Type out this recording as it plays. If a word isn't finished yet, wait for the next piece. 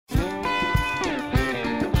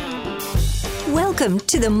Welcome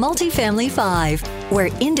to the Multifamily 5, where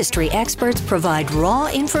industry experts provide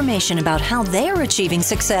raw information about how they're achieving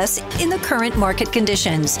success in the current market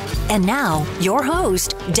conditions. And now, your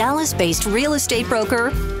host, Dallas-based real estate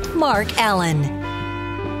broker, Mark Allen.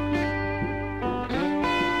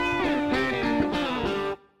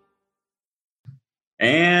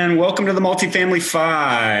 And welcome to the Multifamily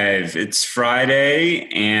 5. It's Friday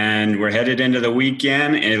and we're headed into the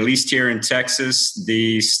weekend. And at least here in Texas,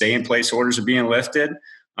 the stay-in-place orders are being lifted.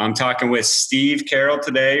 I'm talking with Steve Carroll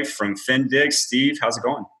today from Findigs. Steve, how's it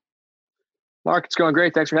going? Mark, it's going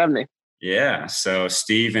great. Thanks for having me. Yeah. So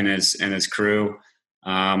Steve and his crew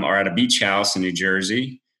are at a beach house in New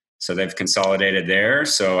Jersey. So they've consolidated there.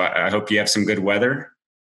 So I hope you have some good weather.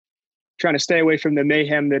 Trying to stay away from the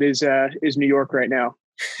mayhem that is New York right now.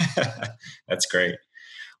 That's great.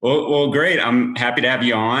 Well, great. I'm happy to have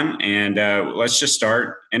you on. And let's just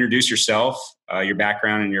start. Introduce yourself, your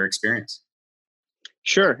background, and your experience.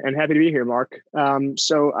 Sure. And happy to be here, Mark.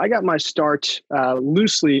 So I got my start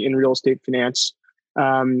loosely in real estate finance.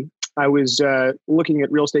 I was looking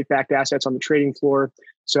at real estate-backed assets on the trading floor.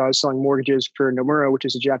 So I was selling mortgages for Nomura, which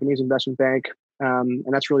is a Japanese investment bank. And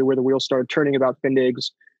that's really where the wheels started turning about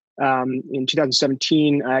Findigs. In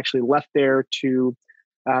 2017, I actually left there to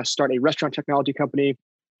start a restaurant technology company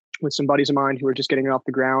with some buddies of mine who were just getting it off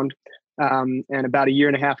the ground. And about a year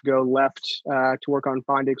and a half ago, left to work on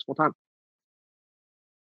Findigs full time.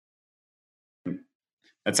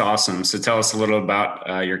 That's awesome. So tell us a little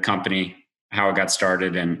about your company, how it got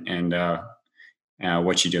started, and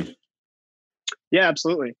what you do. Yeah,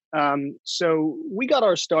 absolutely. So we got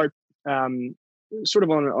our start sort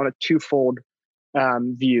of on a twofold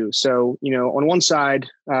view. So, on one side,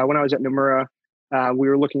 when I was at Nomura, we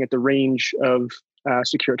were looking at the range of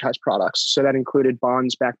securitized products. So that included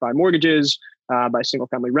bonds backed by mortgages, by single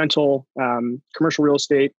family rental, commercial real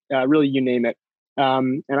estate, really you name it.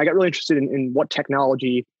 And I got really interested in what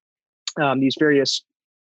technology these various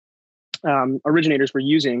originators were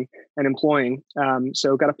using and employing.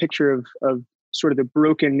 So got a picture of sort of the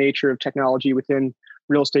broken nature of technology within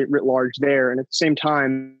real estate writ large there. And at the same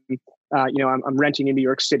time, I'm renting in New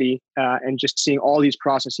York City and just seeing all these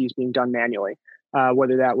processes being done manually,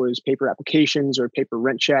 whether that was paper applications or paper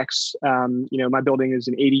rent checks. My building is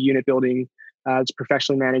an 80-unit building. It's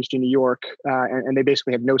professionally managed in New York, and they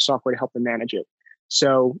basically have no software to help them manage it.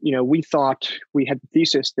 So, we thought we had the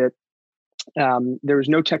thesis that there was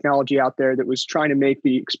no technology out there that was trying to make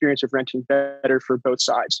the experience of renting better for both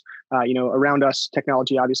sides. Around us,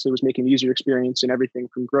 technology obviously was making the user experience in everything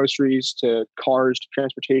from groceries to cars to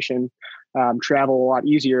transportation, travel a lot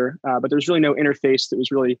easier. But there's really no interface that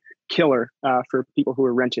was really killer for people who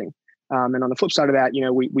were renting. And on the flip side of that,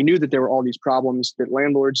 we knew that there were all these problems that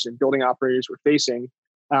landlords and building operators were facing.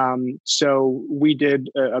 So we did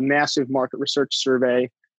a massive market research survey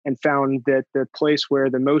and found that the place where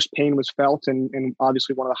the most pain was felt and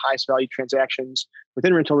obviously one of the highest value transactions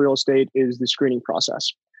within rental real estate is the screening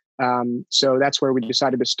process. So that's where we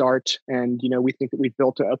decided to start. And, we think that we've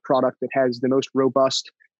built a product that has the most robust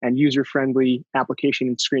and user-friendly application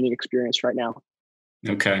and screening experience right now.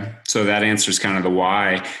 Okay. So that answers kind of the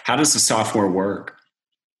why. How does the software work?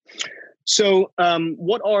 So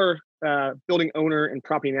what our building owner and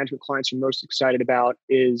property management clients are most excited about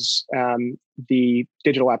is the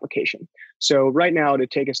digital application. So right now, to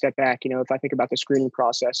take a step back, if I think about the screening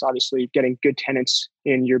process, obviously getting good tenants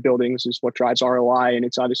in your buildings is what drives ROI. And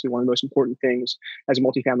it's obviously one of the most important things as a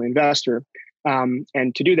multifamily investor.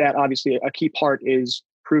 And to do that, obviously a key part is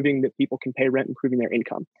proving that people can pay rent and proving their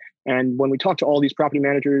income. And when we talked to all these property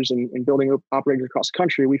managers and building operators across the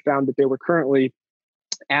country, we found that they were currently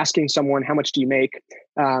asking someone, how much do you make?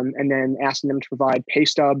 And then asking them to provide pay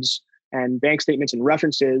stubs and bank statements and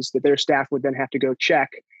references that their staff would then have to go check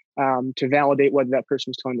to validate whether that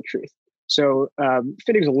person was telling the truth. So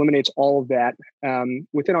Findigs eliminates all of that.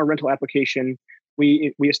 Within our rental application,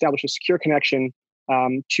 we establish a secure connection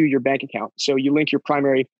to your bank account. So you link your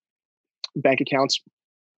primary bank accounts,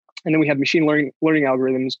 and then we have machine learning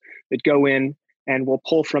algorithms that go in and will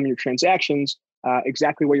pull from your transactions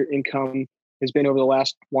exactly what your income has been over the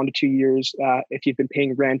last 1 to 2 years. If you've been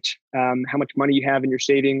paying rent, how much money you have in your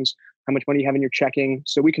savings, how much money you have in your checking.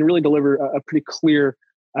 So we can really deliver a pretty clear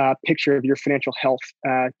picture of your financial health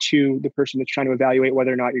to the person that's trying to evaluate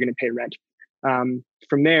whether or not you're going to pay rent.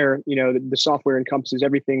 From there, the software encompasses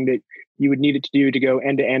everything that you would need it to do to go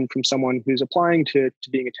end to end from someone who's applying to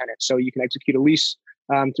being a tenant. So you can execute a lease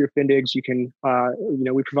through Findigs. You can,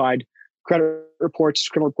 we provide credit reports,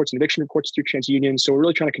 criminal reports, and eviction reports through TransUnion. So we're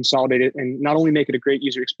really trying to consolidate it and not only make it a great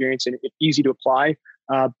user experience and easy to apply,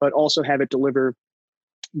 but also have it deliver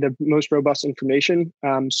the most robust information.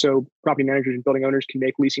 So property managers and building owners can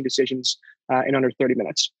make leasing decisions in under 30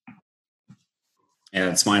 minutes. Yeah,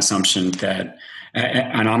 it's my assumption that,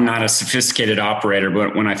 and I'm not a sophisticated operator,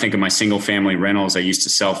 but when I think of my single family rentals, I used to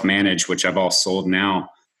self-manage, which I've all sold now.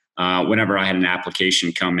 Whenever I had an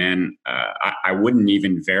application come in, I wouldn't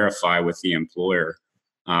even verify with the employer,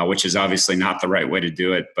 which is obviously not the right way to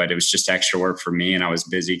do it, but it was just extra work for me. And I was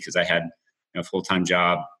busy because I had a full-time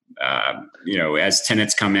job. As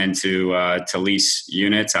tenants come in to lease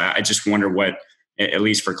units, I just wonder what, at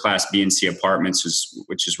least for Class B and C apartments,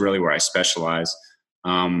 which is really where I specialize,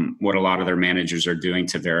 what a lot of their managers are doing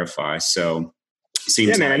to verify. So,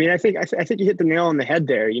 seems man. I mean, I think you hit the nail on the head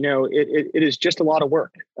there. It is just a lot of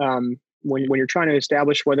work. When you're trying to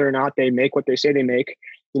establish whether or not they make what they say they make,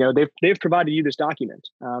 they've provided you this document.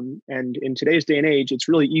 And in today's day and age, it's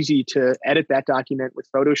really easy to edit that document with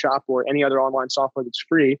Photoshop or any other online software that's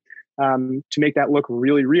free to make that look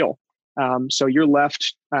really real. So you're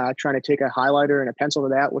left trying to take a highlighter and a pencil to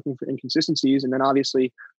that, looking for inconsistencies, and then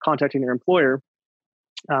obviously contacting their employer,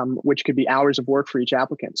 which could be hours of work for each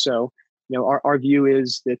applicant. So, our view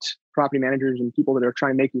is that property managers and people that are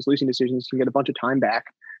trying to make these leasing decisions can get a bunch of time back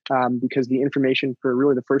because the information for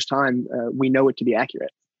really the first time, we know it to be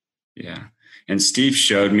accurate. Yeah. And Steve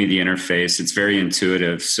showed me the interface. It's very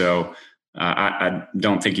intuitive. So I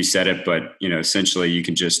don't think you said it, but, essentially you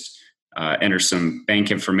can just enter some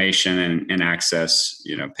bank information and access,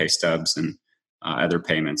 pay stubs and other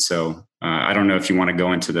payments. So I don't know if you want to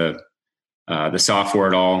go into the software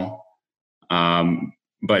at all.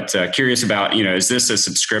 But curious about, is this a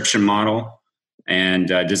subscription model, and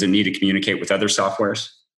does it need to communicate with other softwares?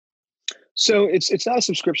 So it's not a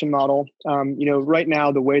subscription model. Right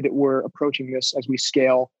now, the way that we're approaching this as we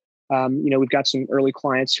scale, we've got some early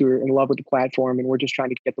clients who are in love with the platform, and we're just trying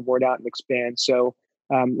to get the word out and expand. So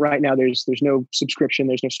right now, there's no subscription,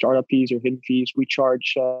 there's no startup fees or hidden fees. We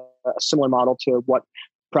charge a similar model to what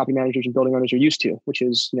property managers and building owners are used to, which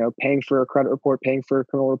is paying for a credit report, paying for a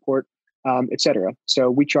criminal report, et cetera. So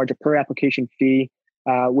we charge a per application fee,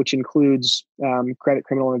 which includes credit,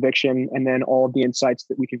 criminal, and eviction, and then all of the insights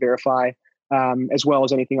that we can verify, as well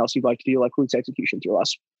as anything else you'd like to do, like lease execution through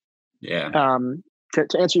us. Yeah.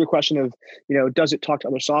 To answer your question of, does it talk to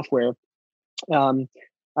other software?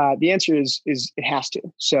 The answer is it has to.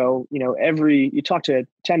 So, you talk to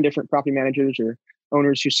 10 different property managers or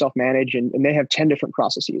owners who self-manage, and they have 10 different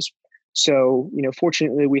processes. So,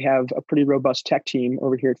 fortunately, we have a pretty robust tech team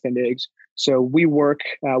over here at Findigs. So we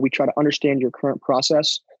try to understand your current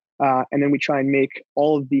process, and then we try and make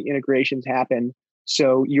all of the integrations happen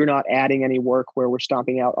so you're not adding any work where we're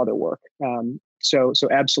stomping out other work. So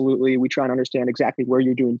absolutely, we try and understand exactly where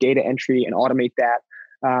you're doing data entry and automate that,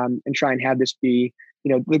 and try and have this be,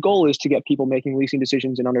 the goal is to get people making leasing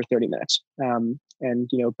decisions in under 30 minutes. And,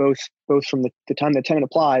 both from the time the tenant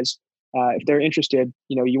applies, if they're interested,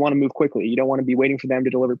 you want to move quickly. You don't want to be waiting for them to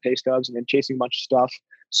deliver pay stubs and then chasing a bunch of stuff.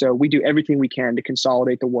 So we do everything we can to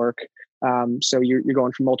consolidate the work. So you're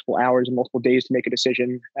going from multiple hours and multiple days to make a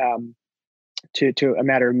decision to a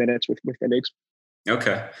matter of minutes with Findigs.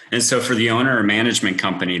 Okay. And so for the owner or management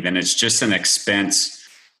company, then it's just an expense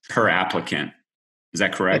per applicant. Is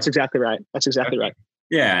that correct? That's exactly right. Right.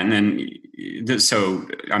 Yeah. And then, so,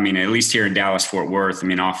 at least here in Dallas, Fort Worth,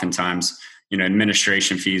 oftentimes,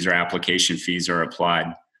 administration fees or application fees are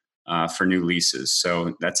applied for new leases.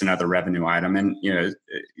 So that's another revenue item. And,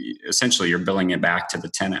 essentially you're billing it back to the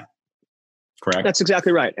tenant. Correct? That's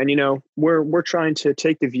exactly right. And, we're trying to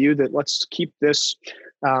take the view that let's keep this,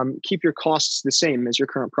 keep your costs the same as your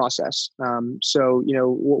current process. So,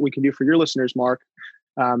 what we can do for your listeners, Mark,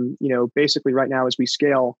 basically right now as we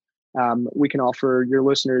scale, we can offer your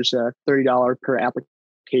listeners a $30 per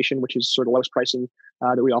application, which is sort of lowest pricing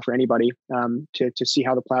that we offer anybody, to see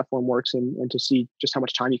how the platform works and to see just how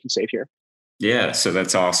much time you can save here. Yeah, so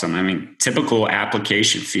that's awesome. Typical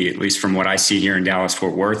application fee, at least from what I see here in Dallas,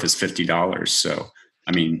 Fort Worth, is $50. So,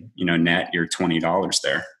 net, you're $20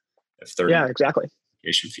 there. Yeah, exactly.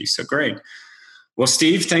 Application fee. So great. Well,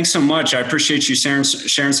 Steve, thanks so much. I appreciate you sharing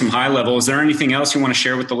some high level. Is there anything else you want to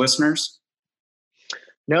share with the listeners?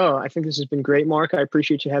 No, I think this has been great, Mark. I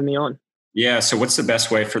appreciate you having me on. Yeah. So what's the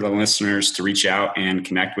best way for the listeners to reach out and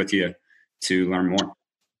connect with you to learn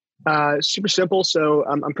more? Super simple. So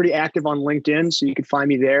I'm pretty active on LinkedIn, so you can find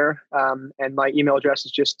me there. And my email address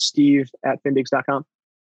is just steve@findigs.com.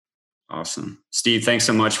 Awesome. Steve, thanks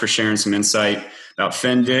so much for sharing some insight about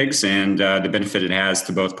Findigs and the benefit it has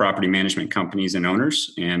to both property management companies and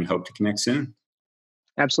owners, and hope to connect soon.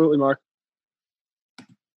 Absolutely, Mark.